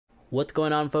What's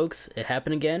going on, folks? It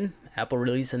happened again. Apple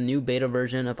released a new beta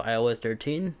version of iOS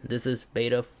 13. This is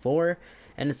beta 4,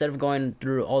 and instead of going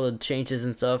through all the changes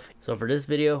and stuff, so for this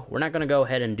video, we're not going to go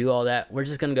ahead and do all that. We're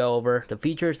just going to go over the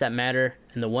features that matter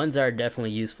and the ones that are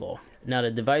definitely useful. Now, the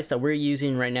device that we're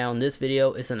using right now in this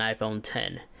video is an iPhone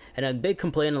 10. And a big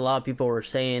complaint a lot of people were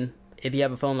saying, if you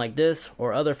have a phone like this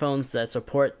or other phones that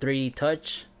support 3D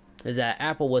touch, is that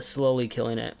Apple was slowly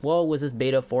killing it. Well, with this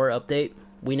beta 4 update,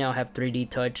 we now have 3D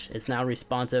touch. It's now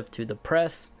responsive to the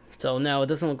press. So now it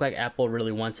doesn't look like Apple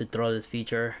really wants to throw this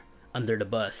feature under the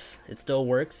bus. It still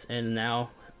works, and now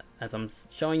as I'm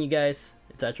showing you guys,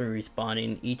 it's actually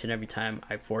responding each and every time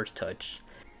I force touch.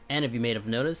 And if you may have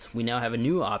noticed, we now have a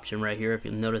new option right here. If you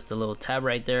notice the little tab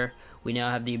right there, we now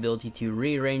have the ability to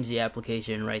rearrange the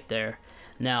application right there.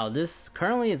 Now this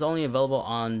currently is only available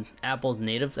on Apple's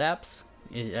native apps,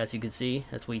 as you can see,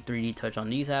 as we 3D touch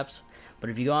on these apps. But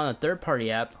if you go on a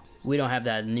third-party app, we don't have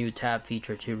that new tab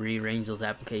feature to rearrange those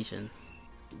applications.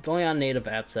 It's only on native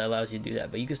apps that allows you to do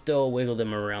that, but you can still wiggle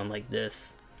them around like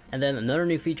this. And then another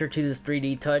new feature to this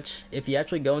 3D touch, if you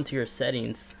actually go into your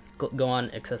settings, go on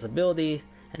accessibility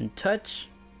and touch,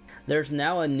 there's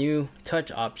now a new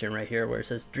touch option right here where it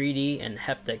says 3D and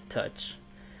haptic touch.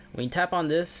 When you tap on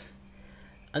this,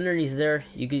 underneath there,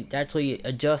 you can actually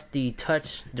adjust the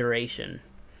touch duration.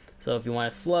 So if you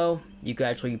want it slow, you can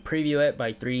actually preview it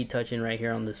by 3D touching right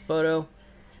here on this photo,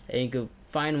 and you can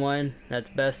find one that's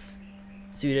best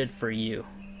suited for you.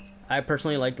 I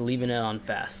personally like leaving it on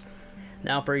fast.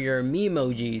 Now for your me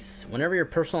emojis, whenever you're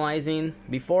personalizing,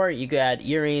 before you could add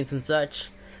earrings and such,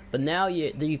 but now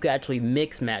you can actually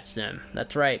mix match them.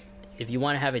 That's right. If you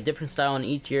want to have a different style on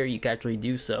each ear, you can actually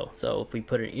do so. So if we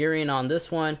put an earring on this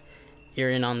one,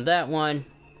 earring on that one,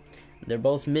 they're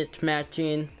both mix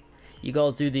matching. You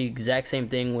go do the exact same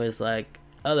thing with like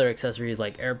other accessories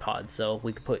like AirPods. So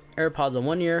we could put AirPods on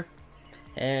one ear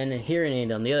and a hearing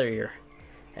aid on the other ear.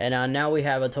 And now we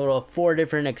have a total of 4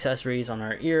 different accessories on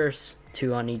our ears,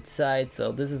 2 on each side.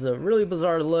 So this is a really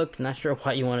bizarre look. Not sure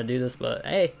why you want to do this, but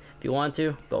hey, if you want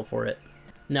to, go for it.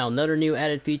 Now another new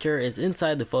added feature is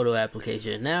inside the photo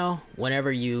application. Now,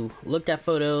 whenever you look at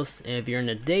photos, and if you're in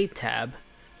the date tab,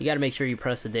 you got to make sure you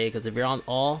press the date, because if you're on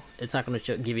all, it's not going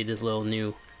to give you this little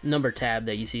new number tab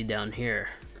that you see down here.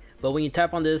 But when you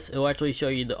tap on this, it will actually show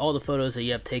you all the photos that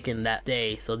you have taken that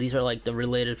day. So these are like the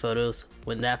related photos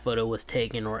when that photo was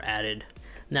taken or added.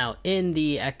 Now in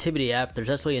the activity app, there's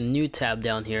actually a new tab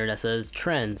down here that says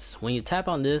trends. When you tap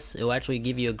on this, it will actually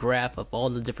give you a graph of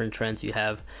all the different trends you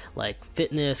have, like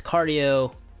fitness,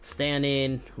 cardio,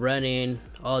 standing, running,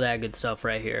 all that good stuff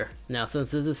right here. Now since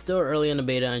this is still early in the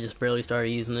beta and I just barely started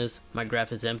using this, my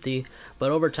graph is empty, but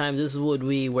over time this would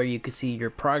be where you can see your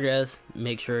progress,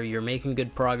 make sure you're making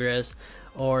good progress,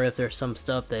 or if there's some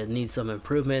stuff that needs some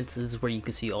improvements, this is where you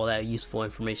can see all that useful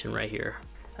information right here.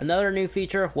 Another new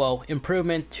feature, well,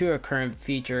 improvement to a current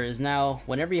feature, is now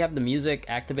whenever you have the music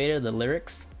activated, the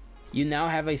lyrics, you now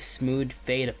have a smooth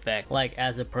fade effect. Like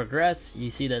as it progresses, you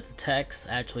see that the text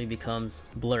actually becomes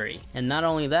blurry. And not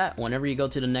only that, whenever you go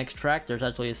to the next track, there's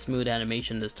actually a smooth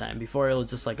animation this time. Before it was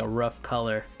just like a rough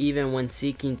color. Even when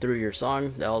seeking through your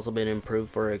song, that also been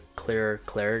improved for a clearer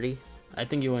clarity. I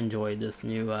think you'll enjoy this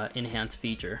new enhanced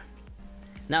feature.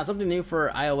 Now something new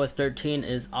for iOS 13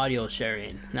 is audio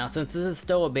sharing. Now since this is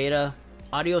still a beta,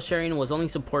 audio sharing was only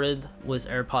supported with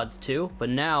AirPods 2, but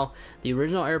now the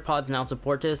original AirPods now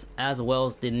support this, as well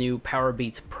as the new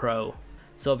Powerbeats Pro.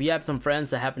 So if you have some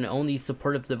friends that happen to own these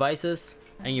supportive devices,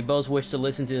 and you both wish to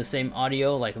listen to the same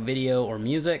audio like video or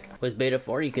music, with beta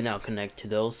 4 you can now connect to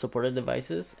those supported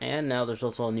devices. And now there's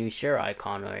also a new share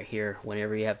icon right here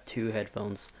whenever you have 2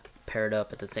 headphones paired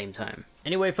up at the same time.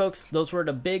 Anyway folks, those were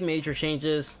the big major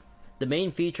changes, the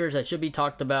main features that should be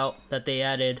talked about that they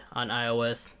added on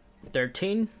iOS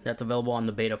 13 that's available on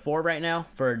the beta 4 right now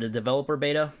for the developer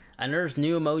beta. And there's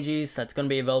new emojis that's going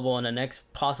to be available in the next,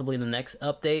 possibly the next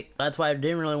update. That's why I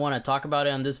didn't really want to talk about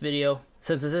it on this video,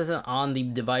 since this isn't on the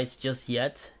device just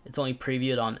yet. It's only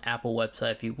previewed on Apple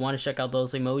website. If you want to check out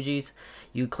those emojis,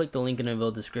 you click the link in the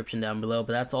video description down below,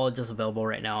 but that's all just available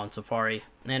right now on Safari.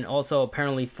 And also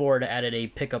apparently Ford added a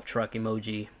pickup truck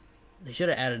emoji. They should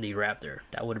have added a Raptor.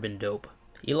 That would have been dope.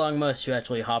 Elon Musk should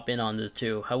actually hop in on this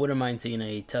too. I wouldn't mind seeing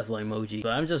a Tesla emoji,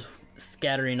 but I'm just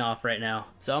scattering off right now.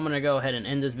 So I'm gonna go ahead and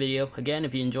end this video. Again,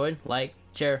 if you enjoyed, like,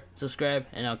 share, subscribe,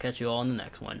 and I'll catch you all in the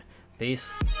next one.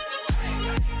 Peace.